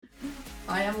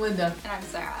Hi, I'm Linda. And I'm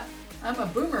Sarah. I'm a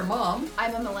boomer mom.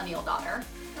 I'm a millennial daughter.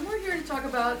 And we're here to talk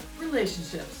about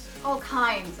relationships. All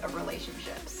kinds of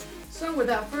relationships. So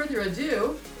without further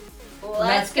ado,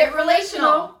 let's get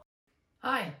relational.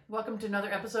 Hi, welcome to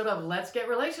another episode of Let's Get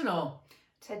Relational.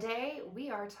 Today we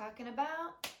are talking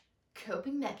about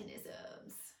coping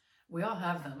mechanisms. We all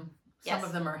have them. Yes. Some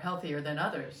of them are healthier than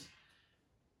others.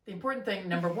 The important thing,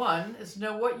 number one, is to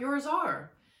know what yours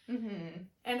are. Mm-hmm.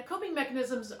 And coping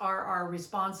mechanisms are our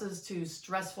responses to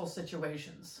stressful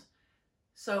situations.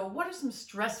 So what are some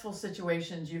stressful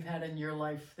situations you've had in your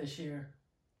life this year?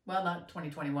 Well, not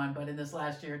 2021, but in this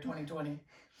last year, 2020.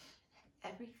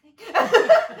 Everything.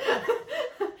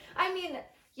 I mean,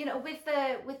 you know, with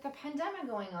the pandemic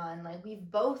going on, like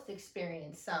we've both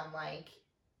experienced some like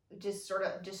just sort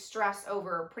of just stress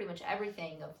over pretty much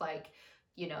everything of like,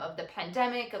 you know, of the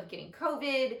pandemic, of getting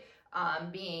COVID,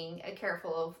 being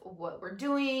careful of what we're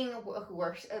doing,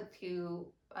 who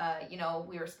you know,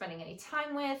 we were spending any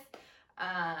time with.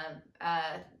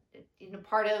 You know,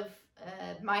 part of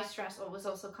my stress was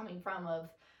also coming from of,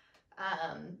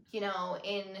 you know,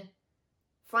 in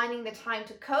finding the time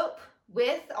to cope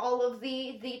with all of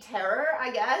the terror,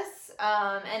 I guess,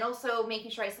 and also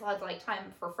making sure I still had like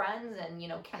time for friends and, you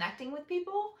know, connecting with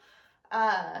people.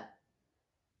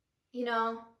 You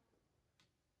know,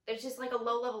 there's just like a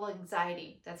low level of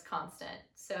anxiety that's constant.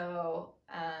 So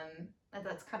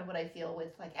that's kind of what I feel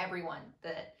with like everyone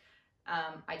that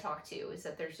I talk to, is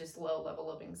that there's just low level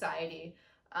of anxiety.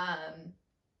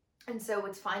 And so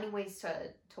it's finding ways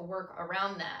to work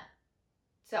around that.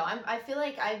 So I feel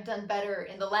like I've done better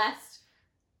in the last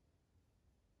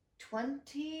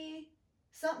 20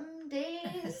 something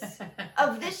days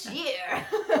of this year.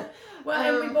 Well,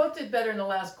 and we both did better in the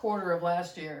last quarter of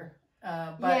last year.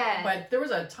 But there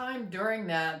was a time during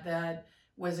that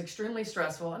was extremely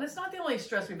stressful. And it's not the only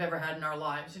stress we've ever had in our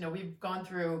lives. You know, we've gone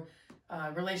through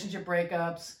relationship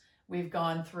breakups. We've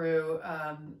gone through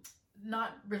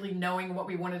not really knowing what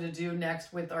we wanted to do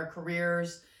next with our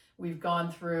careers. We've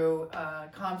gone through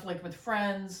conflict with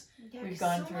friends. Yeah, We've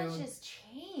gone so through. Much has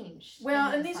changed.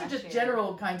 Well, and these are just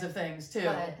general kinds of things too.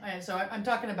 But, So I'm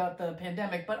talking about the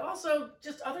pandemic, but also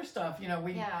just other stuff. You know,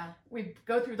 we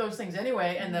go through those things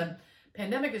anyway. And the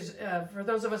pandemic is for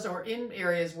those of us who are in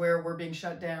areas where we're being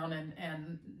shut down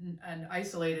and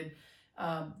isolated.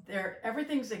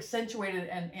 Everything's accentuated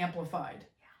and amplified.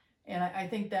 Yeah. And I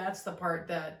think that's the part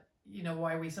that, you know,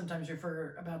 why we sometimes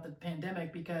refer about the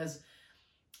pandemic, because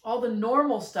all the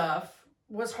normal stuff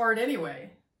was hard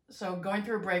anyway. So going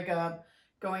through a breakup,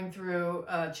 going through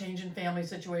a change in family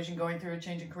situation, going through a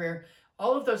change in career,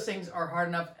 all of those things are hard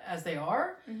enough as they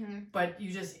are, but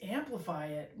you just amplify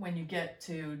it when you get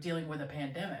to dealing with a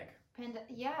pandemic.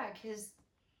 Yeah, because,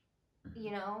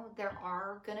 you know, there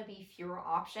are going to be fewer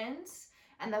options,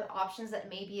 and the options that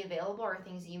may be available are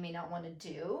things that you may not want to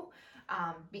do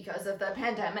because of the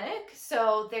pandemic.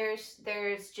 So there's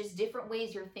just different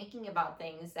ways you're thinking about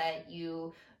things that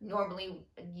you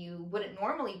wouldn't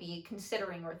normally be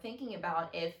considering or thinking about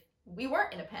if we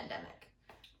weren't in a pandemic.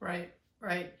 Right.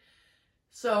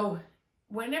 So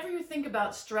whenever you think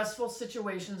about stressful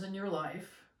situations in your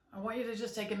life, I want you to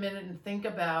just take a minute and think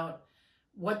about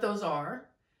what those are.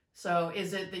 So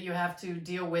is it that you have to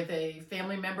deal with a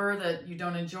family member that you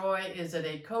don't enjoy? Is it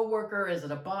a coworker? Is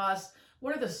it a boss?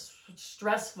 What are the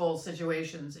stressful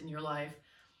situations in your life?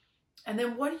 And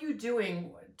then what are you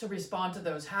doing to respond to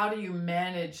those? How do you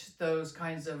manage those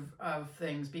kinds of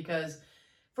things? Because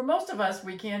for most of us,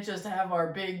 we can't just have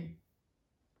our big,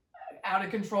 out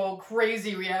of control,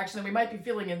 crazy reaction that we might be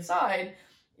feeling inside.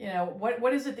 You know,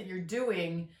 what is it that you're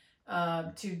doing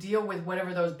to deal with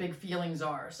whatever those big feelings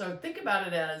are? So think about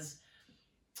it as,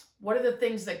 what are the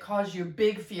things that cause you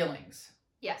big feelings?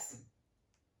 Yes.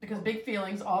 Because big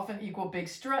feelings often equal big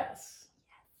stress.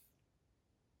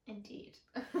 Yes. Indeed.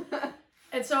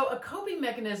 And so a coping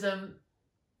mechanism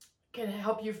can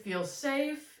help you feel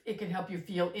safe. It can help you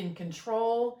feel in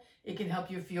control. It can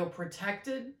help you feel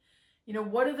protected. You know,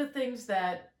 what are the things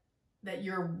that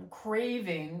you're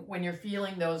craving when you're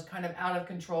feeling those kind of out of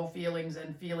control feelings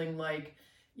and feeling like,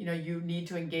 you know, you need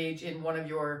to engage in one of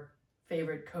your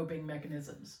favorite coping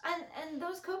mechanisms? And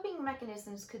those coping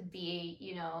mechanisms could be,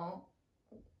 you know,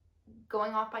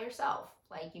 going off by yourself.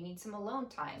 Like you need some alone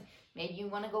time. Maybe you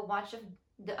want to go watch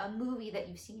a movie that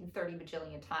you've seen 30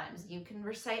 bajillion times. You can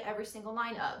recite every single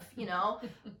line of, you know,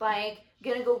 like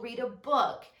gonna go read a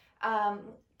book,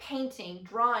 painting,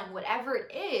 drawing, whatever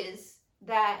it is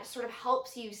that sort of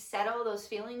helps you settle those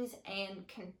feelings and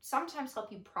can sometimes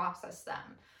help you process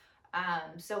them.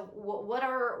 So what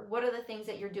are the things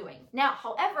that you're doing now?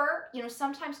 However, you know,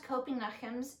 sometimes coping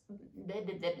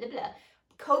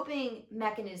coping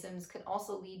mechanisms can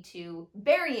also lead to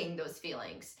burying those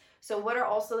feelings. So what are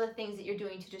also the things that you're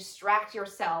doing to distract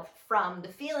yourself from the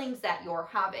feelings that you're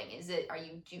having?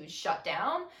 Do you shut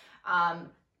down?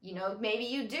 Maybe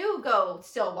you do go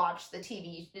still watch the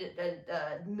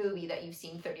movie that you've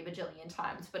seen 30 bajillion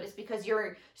times, but it's because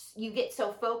you get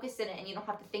so focused in it and you don't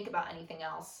have to think about anything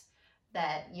else,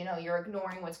 that, you're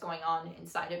ignoring what's going on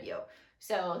inside of you.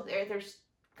 So there's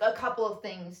a couple of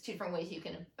things, two different ways you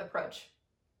can approach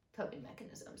coping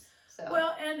mechanisms. So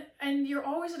well, and you're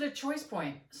always at a choice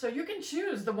point. So you can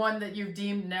choose the one that you've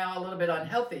deemed now a little bit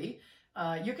unhealthy.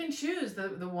 You can choose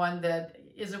the one that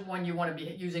isn't one you want to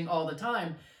be using all the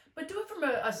time, but do it from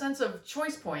a sense of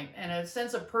choice point and a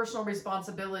sense of personal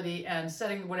responsibility, and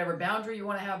setting whatever boundary you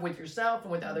want to have with yourself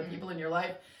and with other people in your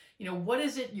life. What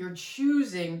is it you're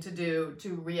choosing to do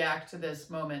to react to this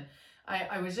moment?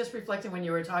 I was just reflecting when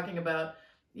you were talking about,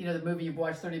 the movie you've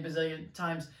watched 30 bazillion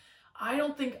times. I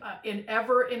don't think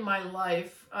ever in my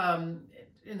life,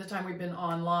 in the time we've been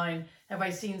online, have I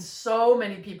seen so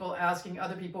many people asking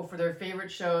other people for their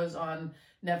favorite shows on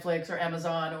Netflix or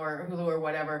Amazon or Hulu or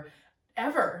whatever,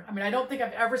 ever. I mean, I don't think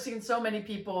I've ever seen so many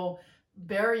people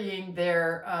burying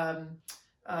their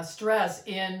stress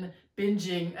in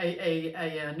binging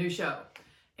a new show.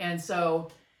 And so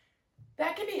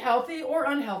that can be healthy or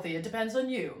unhealthy. It depends on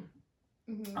you.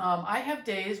 Mm-hmm. I have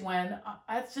days when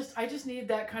I just need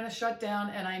that kind of shutdown,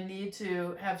 and I need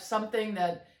to have something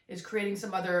that is creating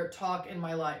some other talk in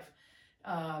my life.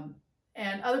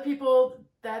 And other people,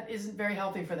 that isn't very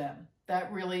healthy for them.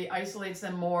 That really isolates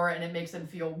them more, and it makes them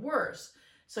feel worse.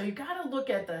 So you got to look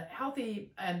at the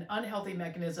healthy and unhealthy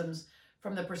mechanisms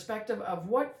from the perspective of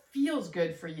what feels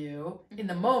good for you in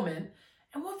the moment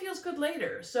and what feels good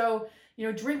later. So,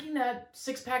 drinking that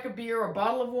 6-pack of beer or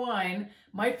bottle of wine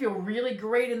might feel really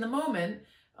great in the moment,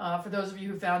 for those of you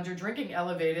who found your drinking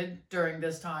elevated during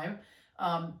this time.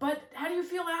 But how do you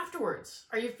feel afterwards?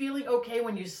 Are you feeling okay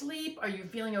when you sleep? Are you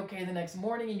feeling okay the next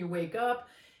morning and you wake up?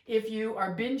 If you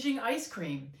are binging ice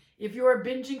cream, if you are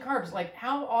binging carbs, like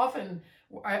how often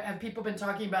have people been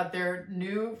talking about their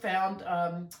newfound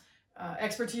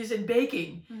expertise in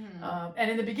baking? And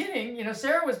in the beginning,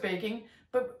 Sarah was baking,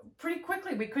 but pretty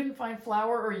quickly we couldn't find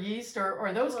flour or yeast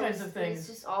or those kinds of things. It's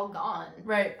just all gone.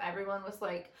 Right. Everyone was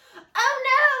like,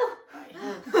 "Oh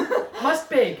no!" Must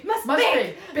bake. Must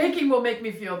bake. Baking will make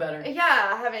me feel better.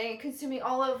 Yeah, consuming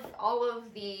all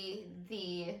of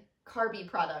the carby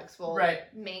products will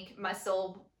make my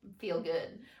soul feel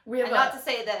good. Not to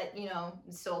say that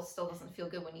it still doesn't feel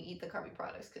good when you eat the carby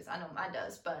products, because I know mine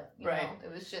does, but you know, it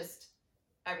was just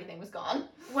everything was gone.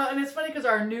 Well, and it's funny because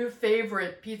our new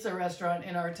favorite pizza restaurant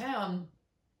in our town,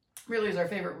 really is our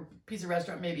favorite pizza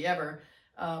restaurant maybe ever,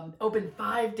 opened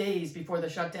 5 days before the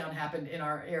shutdown happened in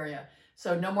our area.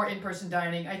 So no more in-person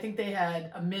dining. I think they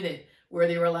had a minute where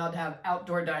they were allowed to have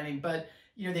outdoor dining, but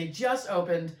they just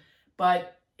opened.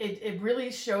 But it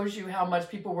really shows you how much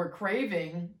people were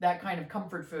craving that kind of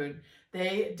comfort food.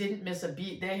 They didn't miss a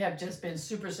beat. They have just been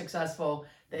super successful.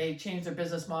 They changed their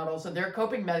business model. So their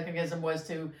coping mechanism was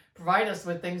to provide us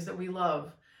with things that we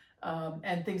love,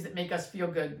 and things that make us feel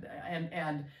good.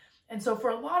 And so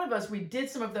for a lot of us, we did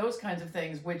some of those kinds of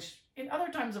things, which in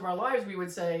other times of our lives, we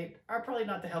would say are probably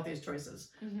not the healthiest choices.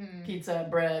 Mm-hmm. Pizza,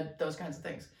 bread, those kinds of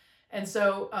things. And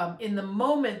so in the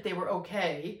moment, they were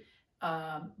okay.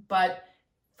 But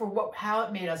for how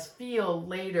it made us feel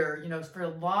later, for a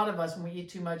lot of us, when we eat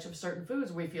too much of certain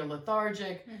foods, we feel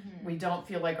lethargic. Mm-hmm. We don't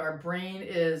feel like our brain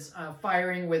is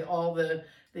firing with all the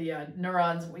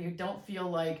neurons. We don't feel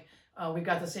like we've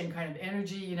got the same kind of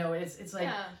energy. It's like,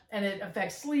 and it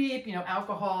affects sleep.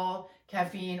 Alcohol,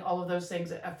 caffeine, all of those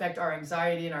things affect our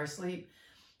anxiety and our sleep.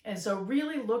 And so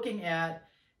really looking at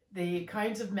the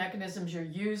kinds of mechanisms you're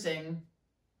using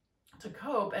to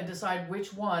cope and decide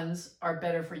which ones are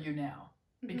better for you now.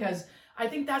 Because I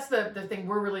think that's the thing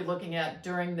we're really looking at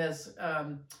during this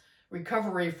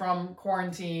recovery from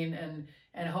quarantine,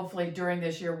 and hopefully during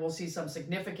this year we'll see some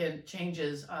significant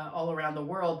changes all around the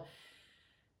world.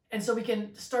 And so we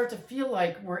can start to feel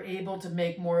like we're able to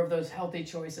make more of those healthy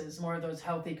choices, more of those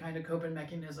healthy kind of coping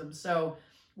mechanisms. So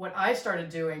what I started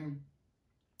doing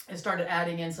is started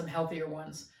adding in some healthier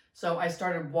ones. So I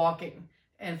started walking.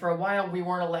 And for a while we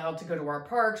weren't allowed to go to our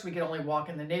parks. We could only walk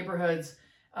in the neighborhoods.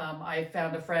 I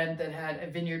found a friend that had a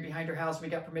vineyard behind her house. We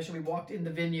got permission. We walked in the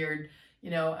vineyard,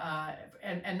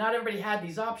 and not everybody had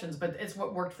these options, but it's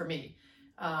what worked for me.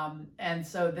 And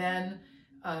so then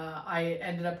I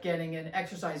ended up getting an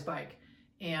exercise bike,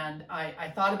 and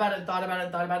I thought about it,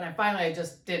 and finally I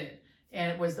just did it. And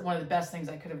it was one of the best things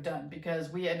I could have done,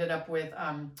 because we ended up with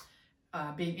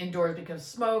being indoors because of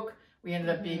smoke. We ended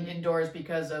up being indoors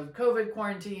because of COVID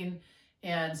quarantine.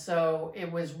 And so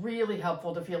it was really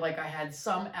helpful to feel like I had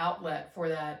some outlet for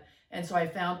that. And so I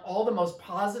found all the most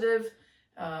positive,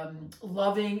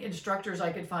 loving instructors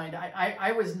I could find.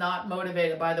 I was not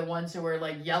motivated by the ones who were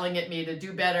like yelling at me to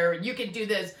do better and you can do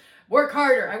this, work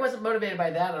harder. I wasn't motivated by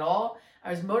that at all.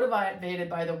 I was motivated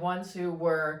by the ones who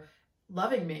were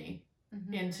loving me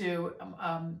into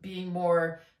being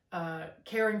more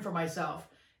caring for myself.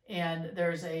 And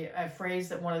there's a phrase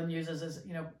that one of them uses is,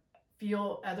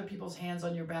 feel other people's hands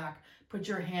on your back, put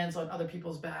your hands on other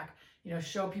people's back,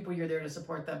 show people you're there to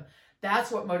support them.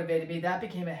 That's what motivated me. That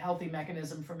became a healthy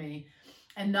mechanism for me.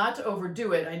 And not to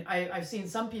overdo it. I've seen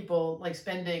some people like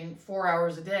spending 4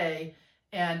 hours a day,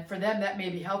 and for them that may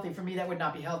be healthy. For me, that would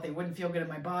not be healthy. It wouldn't feel good in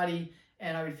my body,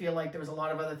 and I would feel like there was a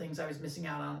lot of other things I was missing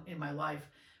out on in my life.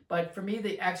 But for me,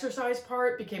 the exercise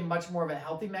part became much more of a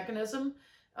healthy mechanism.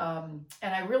 And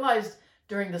I realized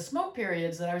during the smoke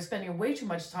periods that I was spending way too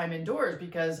much time indoors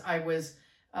because I was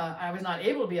not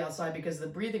able to be outside because the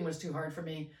breathing was too hard for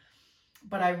me.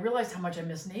 But I realized how much I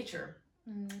miss nature.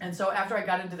 And so after I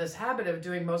got into this habit of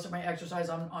doing most of my exercise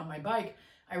on my bike,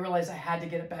 I realized I had to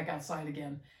get it back outside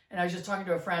again. And I was just talking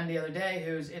to a friend the other day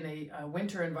who's in a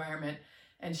winter environment,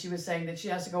 and she was saying that she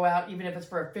has to go out, even if it's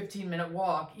for a 15-minute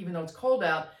walk, even though it's cold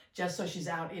out, just so she's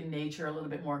out in nature a little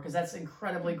bit more, because that's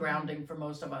incredibly grounding for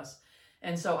most of us.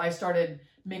 And so I started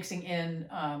mixing in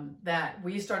that.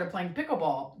 We started playing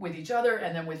pickleball with each other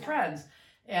and then with friends.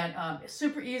 And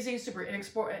super easy, super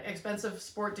inexpensive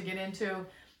sport to get into.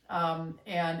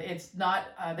 And it's not,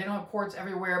 they don't have courts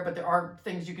everywhere, but there are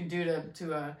things you can do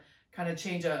to kind of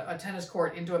change a tennis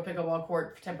court into a pickleball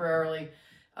court temporarily.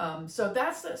 So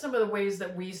that's some of the ways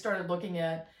that we started looking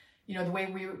at, the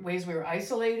ways we were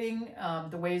isolating,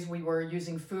 the ways we were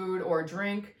using food or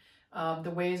drink,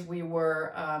 the ways we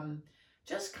were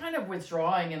just kind of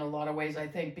withdrawing in a lot of ways, I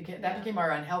think. That became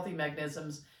our unhealthy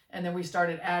mechanisms. And then we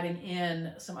started adding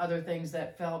in some other things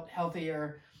that felt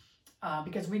healthier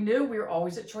because we knew we were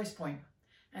always at choice point.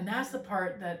 And that's the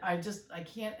part that I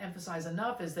can't emphasize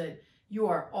enough, is that you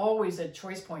are always at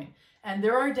choice point. And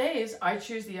there are days I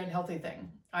choose the unhealthy thing.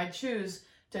 I choose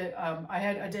to, I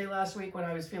had a day last week when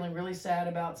I was feeling really sad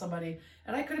about somebody,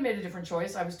 and I could have made a different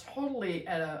choice. I was totally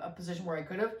at a position where I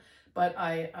could have, but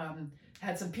I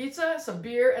had some pizza, some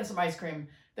beer, and some ice cream.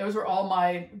 Those were all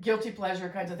my guilty pleasure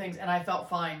kinds of things, and I felt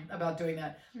fine about doing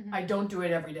that. I don't do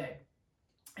it every day.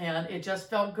 And it just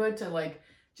felt good to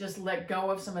just let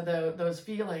go of some of those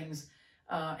feelings.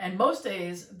 And most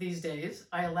days, these days,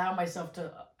 I allow myself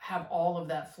to have all of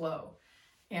that flow.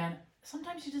 And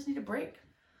sometimes you just need a break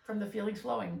from the feelings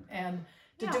flowing, and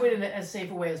to do it in as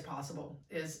safe a way as possible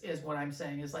is what I'm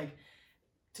saying, is like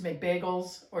to make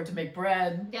bagels or to make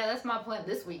bread. Yeah, that's my plan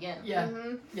this weekend. Yeah,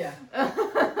 yeah.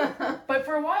 But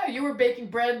for a while, you were baking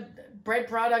bread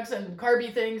products and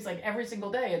carby things like every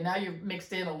single day, and now you've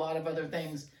mixed in a lot of other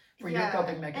things for your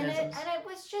coping mechanisms. And it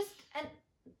was just, and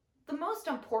the most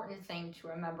important thing to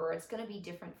remember, it's going to be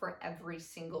different for every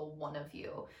single one of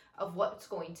you, of what's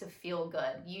going to feel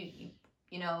good.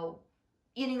 You know,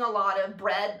 eating a lot of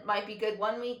bread might be good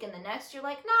one week, and the next you're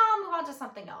like, no, I'll move on to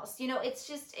something else.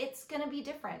 It's going to be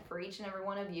different for each and every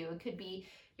one of you. It could be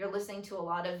you're listening to a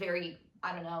lot of very,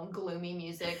 gloomy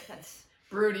music. That's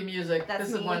broody music.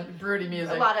 This is one broody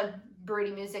music. A lot of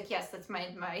broody music. Yes, that's my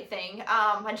thing.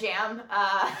 My jam.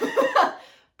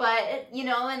 But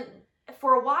and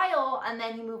for a while, and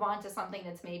then you move on to something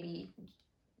that's maybe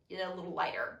a little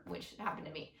lighter, which happened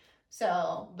to me.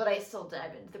 So, but I still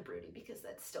dive into the broody because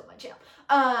that's still my jam.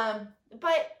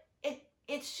 But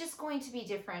it's just going to be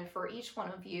different for each one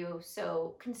of you.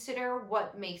 So consider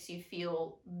what makes you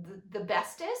feel the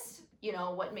bestest,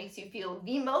 what makes you feel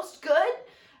the most good.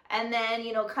 And then,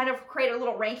 kind of create a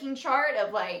little ranking chart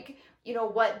of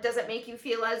what doesn't make you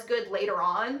feel as good later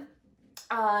on.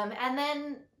 And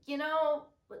then,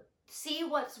 see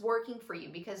what's working for you,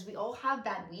 because we all have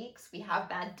bad weeks. We have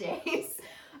bad days.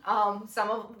 Some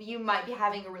of you might be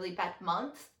having a really bad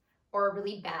month or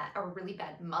really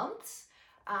bad months.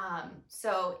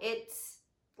 So it's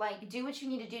do what you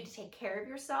need to do to take care of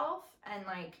yourself, and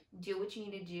do what you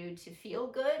need to do to feel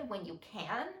good when you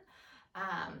can.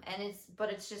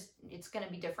 It's going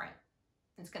to be different.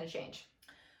 It's going to change.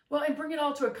 Well, and bring it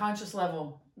all to a conscious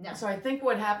level. No. So I think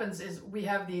what happens is we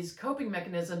have these coping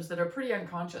mechanisms that are pretty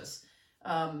unconscious.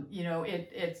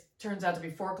 It turns out to be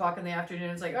 4:00 in the afternoon.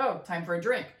 It's like, oh, time for a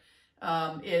drink.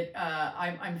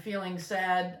 I'm feeling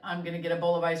sad. I'm going to get a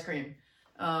bowl of ice cream.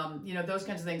 Those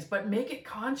kinds of things, but make it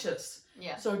conscious.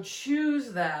 Yeah. So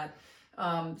choose that.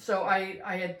 So I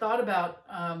had thought about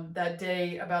that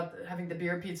day about having the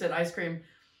beer, pizza, and ice cream.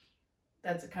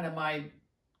 That's kind of my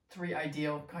three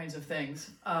ideal kinds of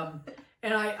things.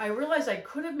 And I realized I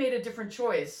could have made a different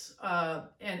choice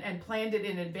and planned it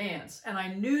in advance. And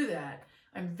I knew that.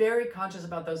 I'm very conscious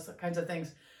about those kinds of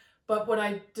things. But what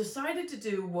I decided to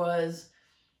do was,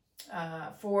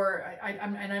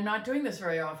 I'm not doing this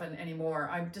very often anymore.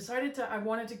 I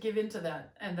wanted to give into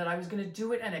that, and that I was going to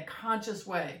do it in a conscious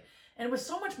way. And it was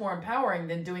so much more empowering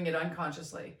than doing it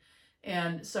unconsciously.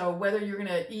 And so whether you're going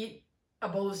to eat a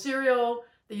bowl of cereal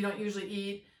that you don't usually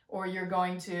eat, or you're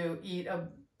going to eat a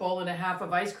bowl and a half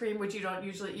of ice cream, which you don't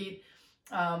usually eat,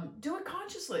 do it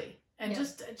consciously and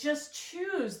just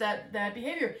choose that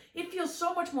behavior. It feels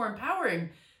so much more empowering.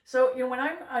 So, when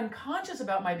I'm unconscious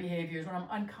about my behaviors, when I'm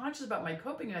unconscious about my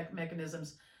coping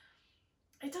mechanisms,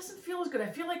 it doesn't feel as good. I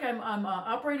feel like I'm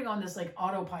operating on this like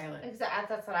autopilot. Exactly.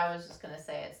 That's what I was just gonna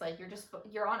say. It's like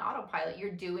you're on autopilot.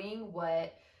 You're doing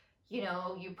what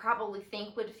you probably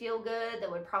think would feel good,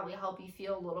 that would probably help you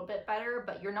feel a little bit better,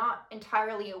 but you're not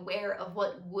entirely aware of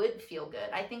what would feel good.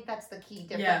 I think that's the key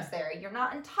difference there. You're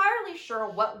not entirely sure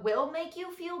what will make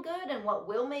you feel good and what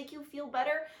will make you feel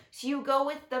better, so you go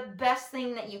with the best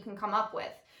thing that you can come up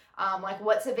with, like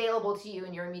what's available to you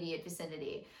in your immediate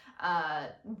vicinity.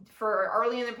 For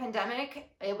early in the pandemic,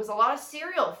 it was a lot of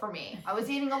cereal for me. I was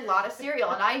eating a lot of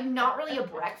cereal, and I'm not really a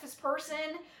breakfast person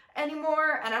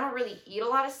anymore, and I don't really eat a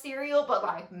lot of cereal, but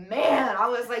like, man, I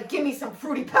was like, give me some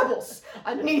Fruity Pebbles.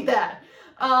 I need that.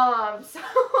 So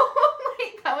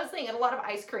like, I was thinking a lot of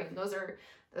ice cream. Those are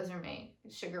my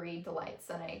sugary delights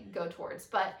that I go towards.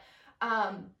 But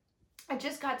I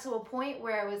just got to a point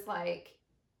where I was like,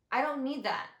 I don't need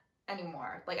that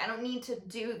anymore. Like, I don't need to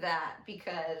do that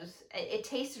because it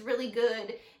tasted really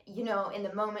good, in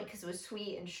the moment, because it was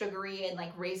sweet and sugary and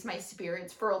like raised my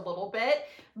spirits for a little bit.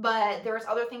 But there was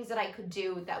other things that I could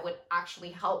do that would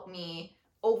actually help me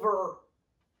over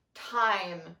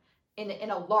time in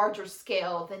a larger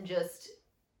scale than just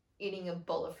eating a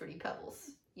bowl of Fruity Pebbles,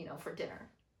 for dinner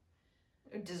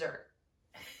or dessert.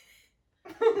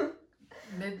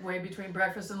 Midway between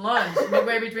breakfast and lunch,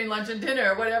 midway between lunch and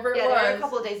dinner, whatever it was. There were a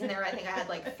couple of days in there, I think I had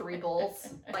like 3 bowls,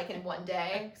 like in one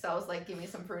day. So I was like, give me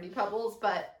some Fruity Pebbles,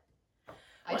 but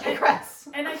I digress.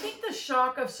 And I think the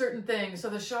shock of certain things, so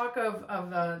the shock of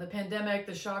the pandemic,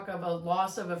 the shock of a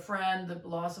loss of a friend, the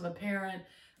loss of a parent,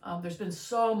 there's been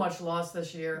so much loss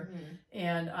this year.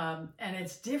 Mm-hmm. And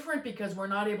it's different because we're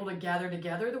not able to gather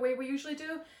together the way we usually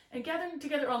do. And gathering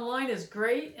together online is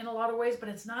great in a lot of ways, but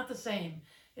it's not the same.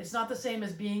 It's not the same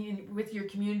as being with your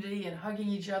community and hugging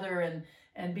each other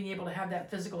and being able to have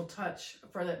that physical touch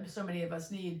that so many of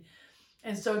us need.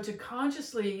 And so to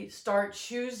consciously start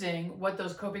choosing what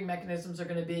those coping mechanisms are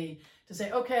going to be, to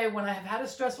say, okay, when I have had a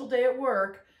stressful day at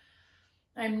work,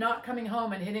 I'm not coming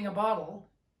home and hitting a bottle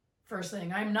first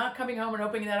thing. I'm not coming home and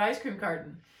opening that ice cream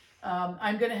carton.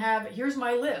 I'm going to here's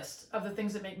my list of the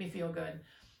things that make me feel good.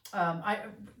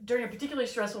 During a particularly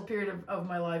stressful period of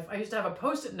my life, I used to have a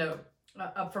Post-it note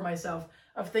up for myself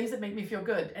of things that make me feel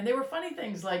good. And they were funny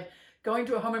things like going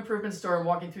to a home improvement store and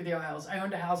walking through the aisles. I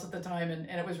owned a house at the time, and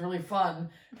it was really fun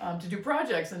to do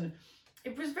projects. And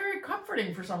it was very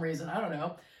comforting for some reason. I don't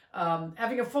know.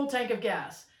 Having a full tank of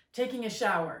gas, taking a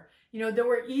shower. There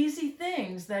were easy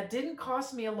things that didn't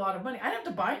cost me a lot of money. I didn't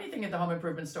have to buy anything at the home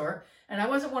improvement store. And I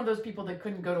wasn't one of those people that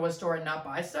couldn't go to a store and not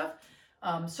buy stuff.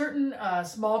 Certain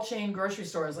small chain grocery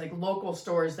stores, like local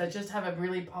stores that just have a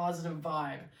really positive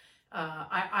vibe.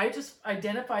 I just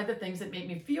identify the things that make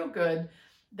me feel good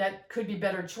that could be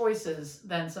better choices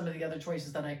than some of the other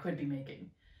choices that I could be making.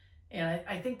 And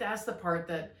I think that's the part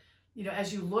that,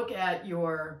 as you look at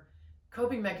your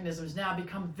coping mechanisms now,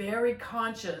 become very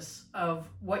conscious of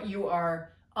what you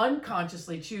are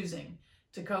unconsciously choosing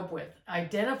to cope with.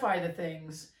 Identify the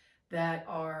things that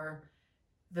are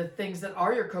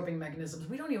your coping mechanisms.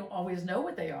 We don't even always know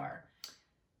what they are.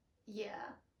 Yeah.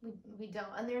 We don't.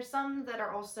 And there's some that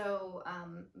are also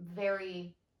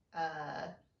very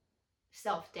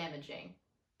self-damaging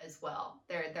as well.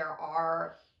 There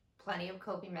are plenty of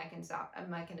coping mechanisms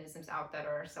out that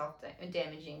are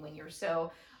self-damaging when you're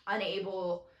so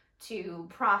unable to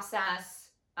process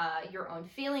your own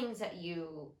feelings that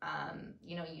you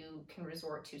can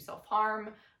resort to self-harm,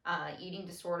 eating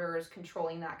disorders,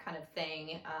 controlling that kind of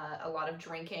thing, a lot of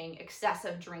drinking,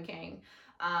 excessive drinking.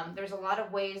 There's a lot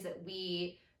of ways that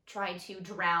we try to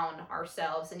drown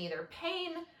ourselves in either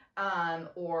pain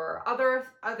or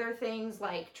other things,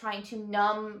 like trying to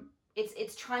numb.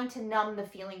 It's trying to numb the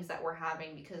feelings that we're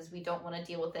having because we don't want to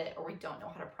deal with it or we don't know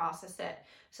how to process it.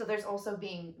 So there's also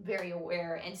being very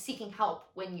aware and seeking help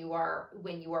when you are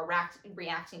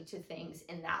reacting to things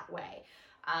in that way.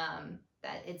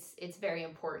 That it's very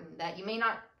important that you may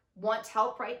not want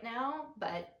help right now,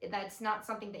 but that's not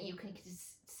something that you can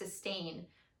sustain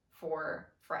for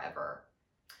forever.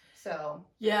 So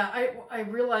yeah, I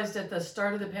realized at the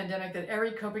start of the pandemic that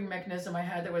every coping mechanism I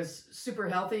had that was super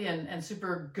healthy and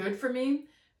super good for me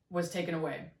was taken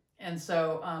away. And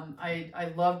so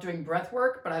I love doing breath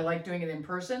work, but I like doing it in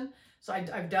person. So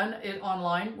I've done it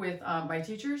online with my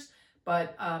teachers.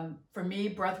 But for me,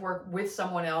 breath work with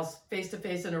someone else, face to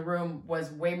face in a room,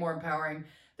 was way more empowering.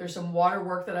 There's some water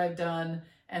work that I've done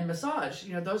and massage.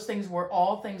 You know, those things were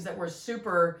all things that were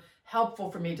super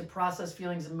helpful for me to process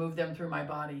feelings and move them through my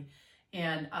body.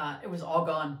 And it was all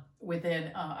gone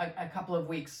within a couple of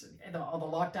weeks. All the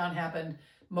lockdown happened.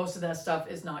 Most of that stuff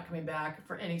is not coming back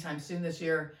for any time soon this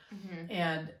year. Mm-hmm.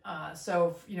 And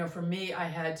so, you know, for me, I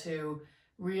had to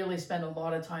really spend a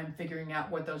lot of time figuring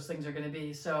out what those things are going to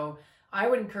be. So I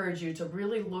would encourage you to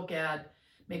really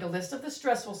make a list of the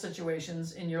stressful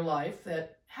situations in your life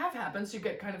that have happened, so you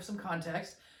get kind of some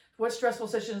context. What stressful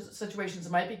situations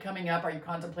might be coming up? Are you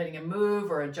contemplating a move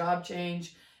or a job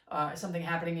change? Something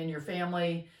happening in your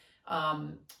family?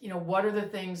 You know, what are the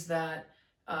things that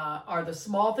are the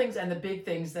small things and the big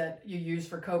things that you use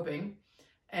for coping?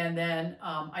 And then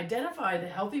identify the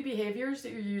healthy behaviors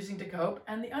that you're using to cope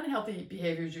and the unhealthy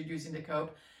behaviors you're using to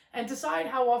cope, and decide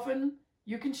how often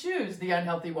you can choose the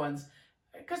unhealthy ones.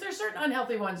 Because there's certain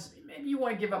unhealthy ones maybe you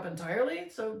want to give up entirely,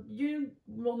 so you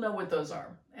will know what those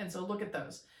are. And so look at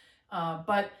those.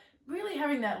 But really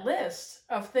having that list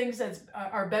of things that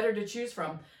are better to choose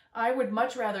from. I would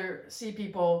much rather see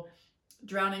people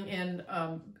drowning in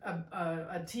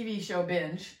a TV show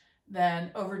binge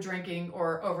than over drinking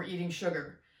or overeating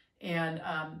sugar. And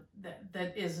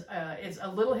that is it's a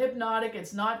little hypnotic.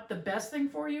 It's not the best thing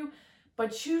for you,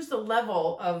 but choose the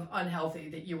level of unhealthy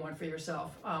that you want for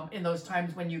yourself in those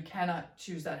times when you cannot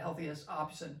choose that healthiest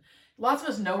option. Lots of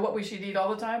us know what we should eat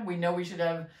all the time. We know we should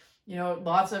have, you know,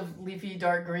 lots of leafy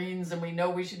dark greens, and we know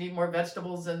we should eat more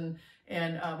vegetables, and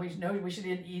we know we should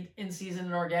eat in season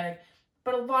and organic.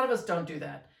 But a lot of us don't do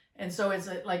that. And so it's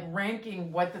like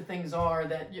ranking what the things are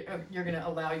that you're going to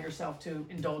allow yourself to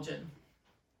indulge in.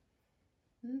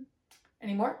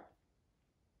 Any more?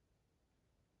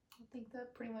 I think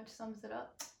that pretty much sums it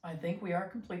up. I think we are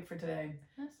complete for today.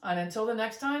 Yes. And until the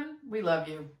next time, we love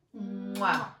you.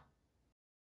 Mwah.